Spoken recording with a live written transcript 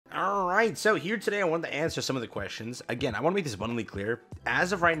Alright, so here today I wanted to answer some of the questions. Again, I want to make this abundantly clear.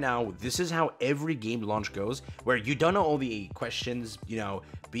 As of right now, this is how every game launch goes, where you don't know all the questions, you know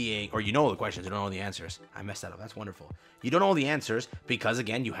all the questions, you don't know all the answers. I messed that up, that's wonderful. You don't know all the answers because,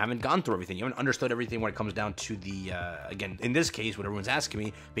 again, you haven't gone through everything. You haven't understood everything when it comes down to the, again, in this case, what everyone's asking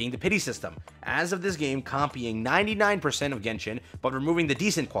me, being the pity system. As of this game, copying 99% of Genshin, but removing the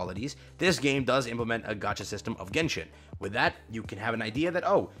decent qualities, this game does implement a gacha system of Genshin. With that, you can have an idea that,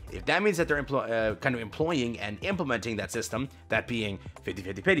 oh, if that means that they're kind of employing and implementing that system, that being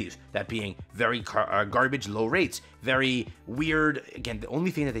 50-50 pities, that being very garbage low rates, very weird, again, the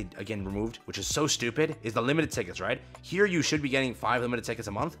only thing that they, again, removed, which is so stupid, is the limited tickets, right? Here you should be getting 5 limited tickets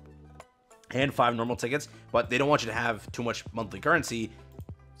a month and 5 normal tickets, but they don't want you to have too much monthly currency,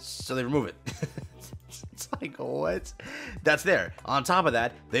 so they remove it. It's like, what? That's there. On top of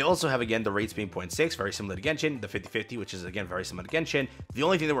that, they also have, again, the rates being 0.6, very similar to Genshin, the 50-50, which is, again, very similar to Genshin. The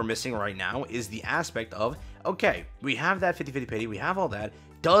only thing that we're missing right now is the aspect of, okay, we have that 50-50 pity, we have all that.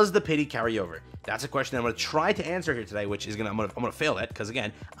 Does the pity carry over? That's a question I'm going to try to answer here today, which is I'm going to fail at, because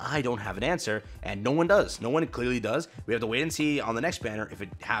again, I don't have an answer, and no one does. No one clearly does. We have to wait and see on the next banner if it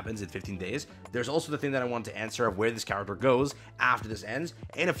happens in 15 days. There's also the thing that I want to answer of where this character goes after this ends,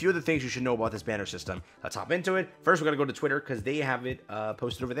 and a few of the things you should know about this banner system. Let's hop into it. First, we're going to go to Twitter, because they have it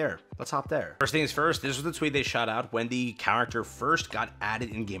posted over there. Let's hop there. First things first, this was the tweet they shot out when the character first got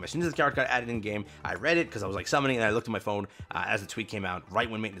added in-game. As soon as the character got added in-game, I read it, because I was like summoning, and I looked at my phone as the tweet came out, right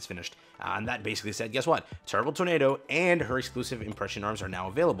when maintenance finished. And that basically said, guess what? Terrible Tornado and her exclusive impression arms are now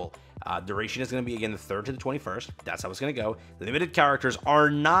available. Duration is going to be, again, the 3rd to the 21st. That's how it's going to go. Limited characters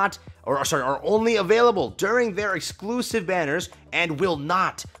are are only available during their exclusive banners and will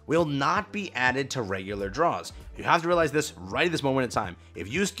not be added to regular draws. You have to realize this right at this moment in time.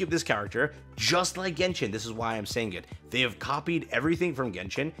 If you skip this character, just like Genshin, this is why I'm saying it, they have copied everything from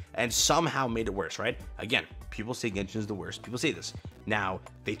Genshin and somehow made it worse, right? Again, people say Genshin is the worst. People say this. Now,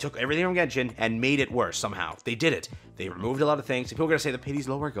 they took everything from Genshin and made it worse somehow. They did it. They removed a lot of things. If people are going to say the pity's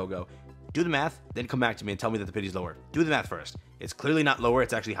lower, go. Do the math, then come back to me and tell me that the pity's lower. Do the math first. It's clearly not lower,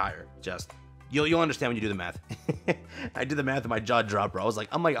 it's actually higher. Just, you'll understand when you do the math. I did the math and my jaw dropped, bro.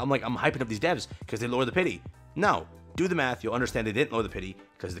 I'm hyping up these devs because they lower the pity. No, do the math, you'll understand they didn't lower the pity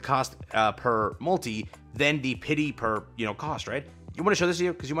because the cost per multi, then the pity per, cost, right? You want to show this to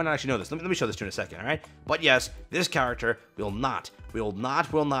you? Because you might not actually know this. Let me show this to you in a second, all right? But yes, this character will not be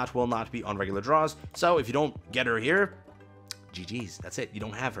on regular draws. So if you don't get her here, GG's. That's it. You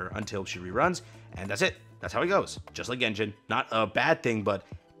don't have her until she reruns, and that's it. That's how it goes. Just like Genshin. Not a bad thing, but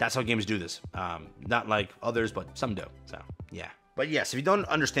that's how games do this. Not like others, but some do. So, yeah. But yes, if you don't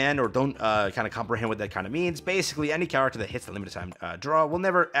understand or don't kind of comprehend what that kind of means, basically any character that hits the limited time draw will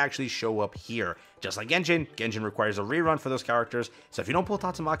never actually show up here. Just like Genshin, Genshin requires a rerun for those characters, so if you don't pull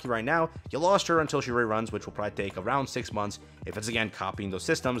Tatsumaki right now, you lost her until she reruns, which will probably take around 6 months if it's, again, copying those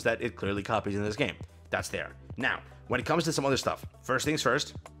systems that it clearly copies in this game. That's there. Now, when it comes to some other stuff, first things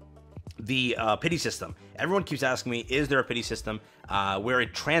first, the pity system. Everyone keeps asking me, is there a pity system where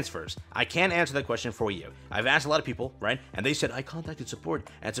it transfers? I can't answer that question for you. I've asked a lot of people, right? And they said, I contacted support,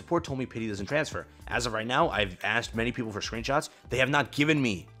 and support told me pity doesn't transfer. As of right now, I've asked many people for screenshots. They have not given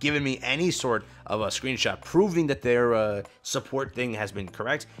me any sort of a screenshot proving that their support thing has been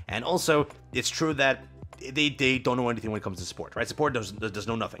correct. And also, it's true that they don't know anything when it comes to support, right? Support does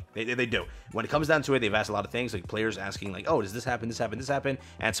know nothing. They do. When it comes down to it, they've asked a lot of things, like players asking, like, oh, does this happen, this happen, this happen?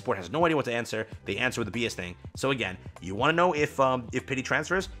 And support has no idea what to answer. They answer with the BS thing. So again, you want to know if pity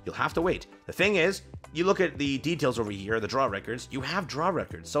transfers, you'll have to wait. The thing is, you look at the details over here, the draw records, you have draw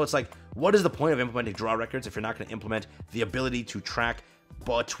records. So it's like, what is the point of implementing draw records if you're not going to implement the ability to track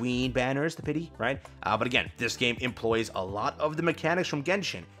between banners, the pity, right? But again, this game employs a lot of the mechanics from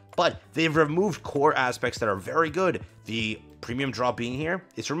Genshin, but they've removed core aspects that are very good. The premium draw being here,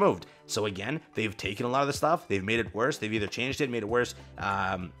 it's removed. So again, they've taken a lot of the stuff, they've made it worse, they've either changed it, made it worse.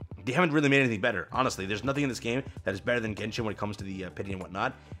 They haven't really made anything better, honestly. There's nothing in this game that is better than Genshin when it comes to the pity and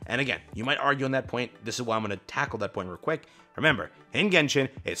whatnot. And again, you might argue on that point. This is why I'm going to tackle that point real quick. Remember, in Genshin,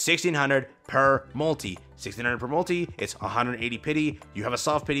 it's 1600 per multi. 1600 per multi, it's 180 pity. You have a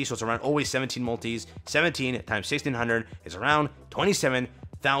soft pity, so it's around always 17 multis. 17 times 1600 is around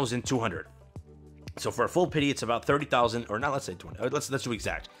 27,200. So for a full pity, it's about 30,000, or not, let's say 20. Let's do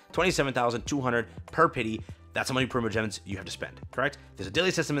exact. 27,200 per pity. That's how many primo gems you have to spend, correct? There's a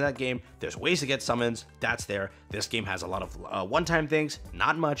daily system in that game. There's ways to get summons. That's there. This game has a lot of one-time things,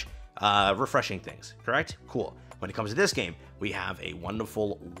 not much refreshing things, correct? Cool. When it comes to this game, we have a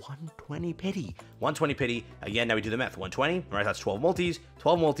wonderful 120 pity. 120 pity, again, now we do the math. 120, right, that's 12 multis.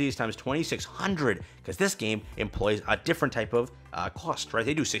 12 multis times 2,600, because this game employs a different type of cost, right?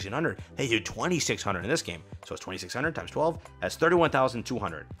 They do 1,600. They do 2,600 in this game. So it's 2,600 times 12. That's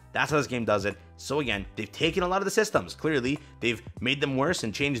 31,200. That's how this game does it. So again, they've taken a lot of the systems. Clearly, they've made them worse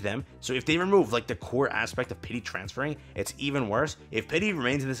and changed them. So if they remove like the core aspect of pity transferring, it's even worse. If pity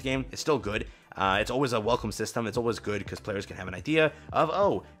remains in this game, it's still good. It's always a welcome system. It's always good because players can have an idea of,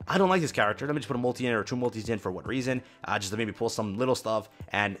 oh, I don't like this character. Let me just put a multi in or 2 multis in for what reason? Just to maybe pull some little stuff.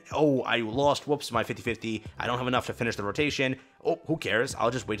 And, oh, I lost, whoops, my 50-50. I don't have enough to finish the rotation. Oh, who cares?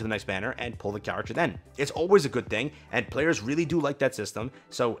 I'll just wait to the next banner and pull the character then. It's always a good thing, and players really do like that system.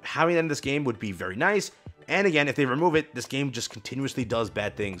 So having that in this game would be very nice. And again, if they remove it, this game just continuously does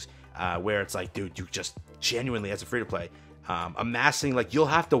bad things where it's like, dude, you just genuinely, as a free-to-play, amassing, like, you'll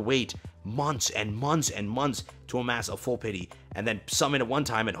have to wait months and months and months to amass a full pity and then summon at one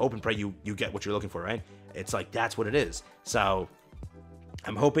time and hope and pray you get what you're looking for, right? It's like, that's what it is. So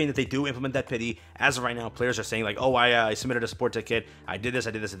I'm hoping that they do implement that pity. As of right now, players are saying like, oh, I submitted a support ticket, I did this,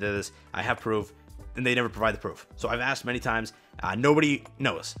 I did this, I did this, I have proof, and they never provide the proof. So I've asked many times, nobody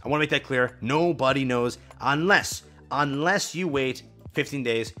knows. I want to make that clear. Nobody knows unless you wait 15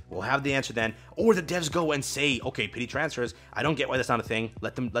 days, we'll have the answer then, or the devs go and say, okay, pity transfers, I don't get why that's not a thing.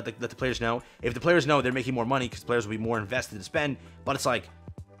 Let the players know. If the players know, they're making more money because players will be more invested to spend. But it's like,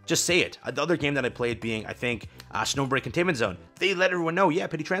 just say it. The other game that I played being, I think, Snowbreak Containment Zone, they let everyone know, yeah,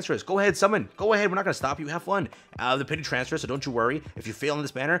 pity transfers, go ahead, summon, go ahead, we're not going to stop you, have fun. The pity transfers, so don't you worry, if you fail in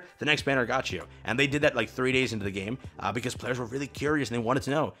this banner, the next banner got you. And they did that like 3 days into the game because players were really curious and they wanted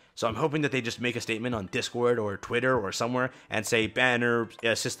to know. So I'm hoping that they just make a statement on Discord or Twitter or somewhere and say, banner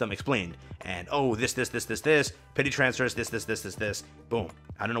system explained. And, oh, this, pity transfers, this, boom.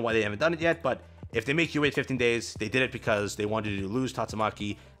 I don't know why they haven't done it yet, but if they make you wait 15 days, they did it because they wanted you to lose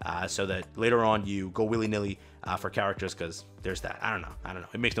Tatsumaki so that later on you go willy-nilly for characters, because there's that. I don't know.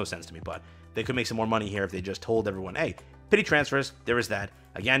 It makes no sense to me, but they could make some more money here if they just told everyone, hey, pity transfers, there is that.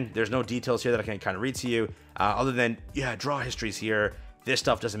 Again, there's no details here that I can kind of read to you other than, yeah, draw histories here. This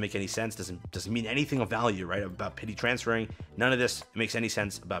stuff doesn't make any sense, doesn't mean anything of value, right, about pity transferring. None of this makes any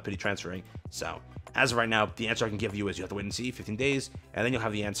sense about pity transferring. So as of right now, the answer I can give you is you have to wait and see 15 days, and then you'll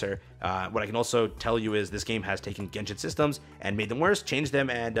have the answer. What I can also tell you is this game has taken Genshin systems and made them worse, changed them,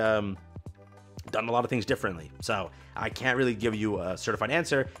 and done a lot of things differently. So I can't really give you a certified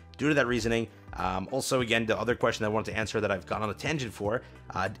answer due to that reasoning. Also, again, the other question I wanted to answer that I've gone on a tangent for,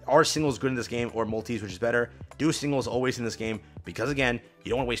 are singles good in this game or multis, which is better? Do singles always in this game? Because again, you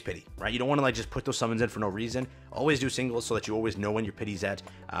don't want to waste pity, right? You don't want to like just put those summons in for no reason. Always do singles so that you always know when your pity's at.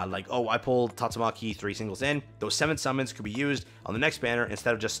 Like, oh, I pulled Tatsumaki 3 singles in. Those 7 summons could be used on the next banner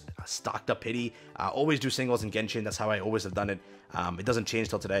instead of just stocked up pity. Always do singles in Genshin. That's how I always have done it. It doesn't change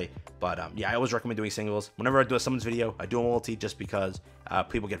till today, but yeah, I always recommend doing singles. Whenever I do a summons video, I do a multi just because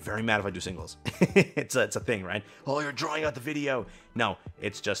people get very mad if I do singles. It's a thing, right? Oh, you're drawing out the video. No,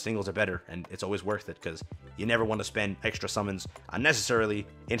 it's just singles are better, and it's always worth it because you never want to spend extra summons unnecessarily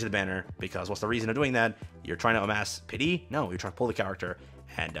into the banner, because what's the reason of doing that? You're trying to amass pity? No, you're trying to pull the character,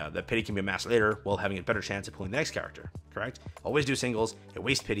 and the pity can be amassed later while having a better chance of pulling the next character, correct? Always do singles. It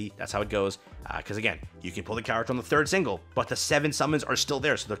wastes pity. That's how it goes, because again, you can pull the character on the 3rd single, but the 7 summons are still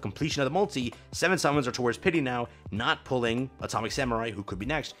there, so the completion of the multi, 7 summons are towards pity now, not pulling Atomic Samurai, who could be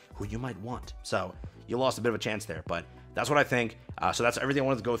next, who you might want. So you lost a bit of a chance there, but that's what I think. So that's everything I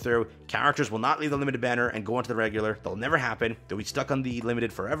wanted to go through. Characters will not leave the limited banner and go into the regular. They'll never happen. They'll be stuck on the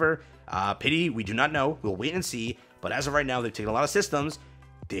limited forever. Pity, we do not know. We'll wait and see. But as of right now, they've taken a lot of systems.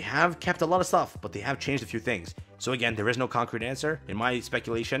 They have kept a lot of stuff, but they have changed a few things. So again, there is no concrete answer. In my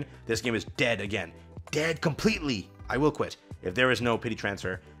speculation, this game is dead again. Dead completely. I will quit if there is no pity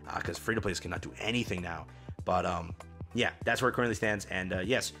transfer, because free-to-plays cannot do anything now. But yeah, that's where it currently stands. And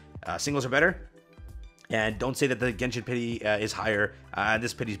yes, singles are better. And don't say that the Genshin pity is higher.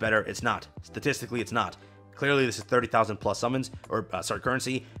 This pity's better. It's not. Statistically, it's not. Clearly, this is 30,000 plus summons, or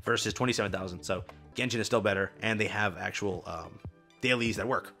currency, versus 27,000. So Genshin is still better, and they have actual dailies that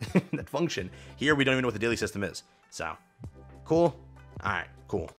work, that function. Here, we don't even know what the daily system is. So, cool. All right, cool.